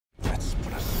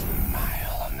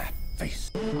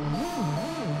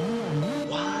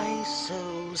Why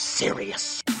so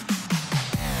serious?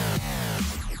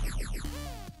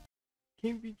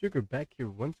 KingVJoker back here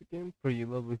once again for you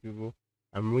lovely people,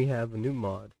 and we have a new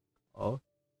mod called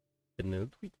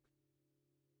VanillaTweaks.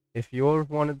 If you all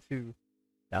wanted to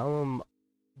download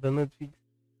VanillaTweaks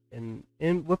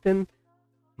within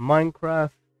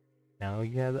Minecraft, now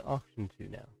you have the option to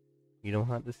now. You don't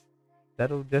have to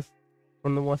settle just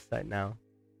from the website now.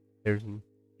 There's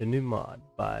the new mod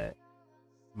by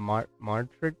Martrick.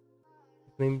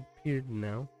 His name appeared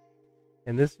now.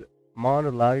 And this mod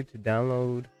allows you to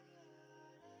download,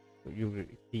 you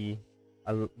see,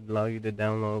 allow you to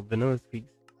download VanillaTweaks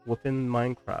within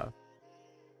Minecraft.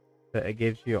 So it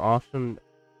gives you an option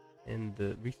in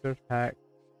the resource pack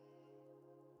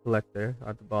selector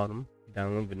at the bottom,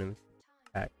 download VanillaTweaks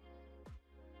pack.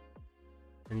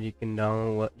 And you can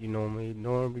download what you normally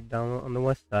download on the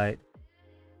website.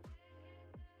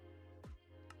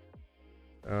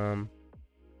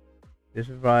 This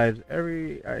provides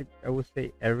every, I would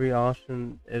say every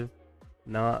option, if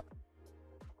not,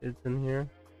 it's in here.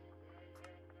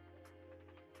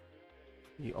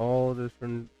 See all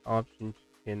different options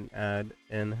you can add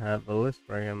and have a list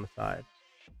right on the side.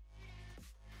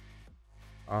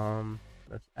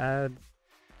 Let's add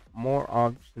more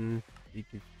options so you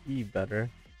can see better.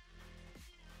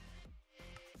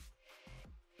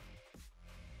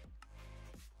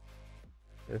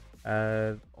 Just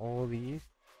add all these.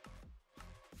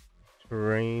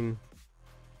 Terrain.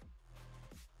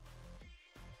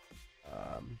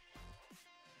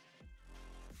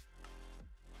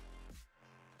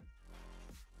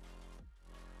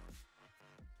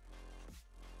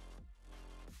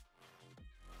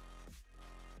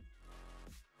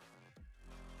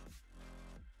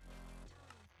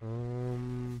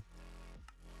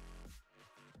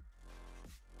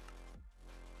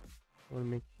 I want to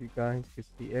make sure you guys can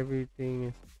see everything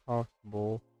as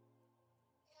possible.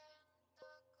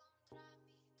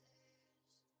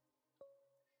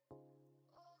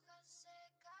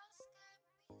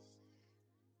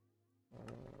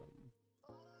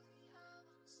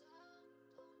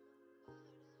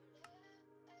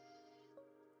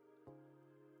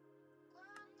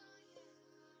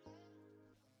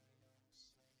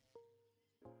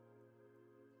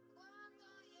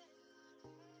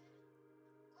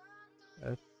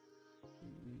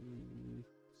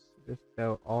 Just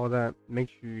all that. Make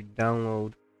sure you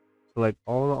download. Select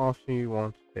all the options you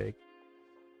want to pick.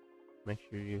 Make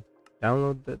sure you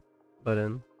download that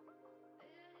button,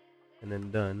 and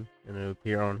then done, and it'll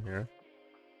appear on here.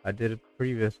 I did a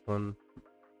previous one,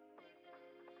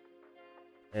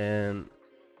 and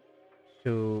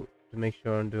to make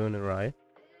sure I'm doing it right.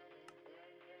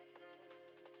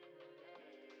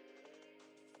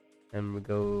 And we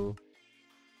go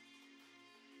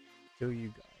show you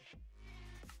guys.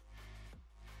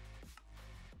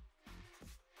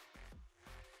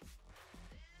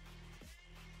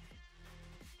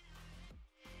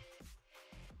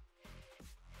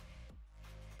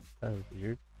 That was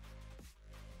weird.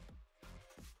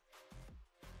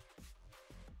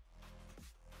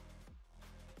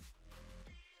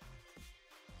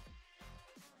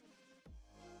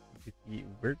 You can see it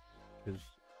works because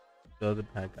the other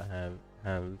pack I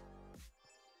have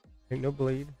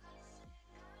Technoblade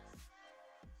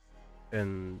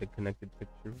and the connected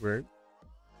picture work,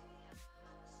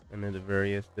 and then the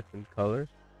various different colors.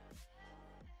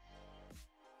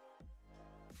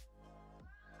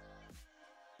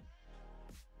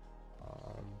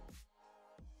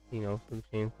 You know, some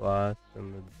chain floss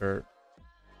and the dirt.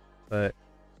 But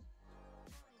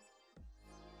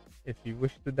if you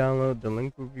wish to download, the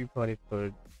link will be provided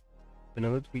for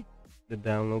VanillaTweaks, the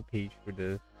download page for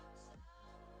this.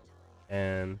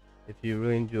 And if you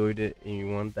really enjoyed it and you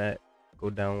want that, go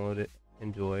download it,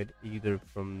 enjoy it, either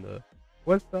from the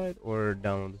website or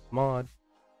download this mod.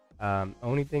 I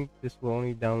only think this will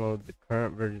only download the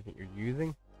current version that you're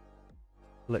using,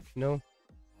 to let you know.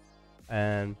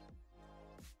 And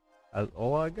that's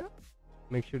all I got.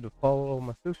 Make sure to follow all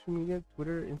my social media,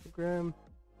 Twitter, Instagram,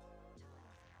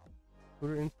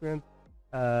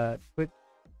 Twitch,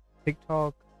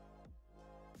 TikTok.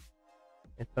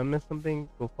 If I missed something,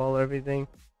 go follow everything,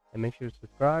 and make sure to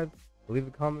subscribe. Leave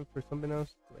a comment for something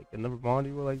else, like another mod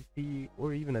you would like to see,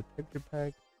 or even a texture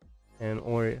pack,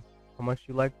 or how much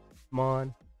you like this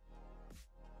mod.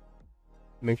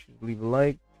 Make sure to leave a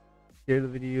like, share the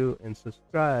video, and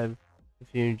subscribe if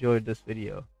you enjoyed this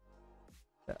video.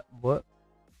 What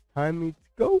time needs to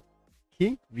go?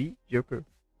 KingVJoker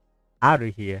out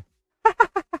of here.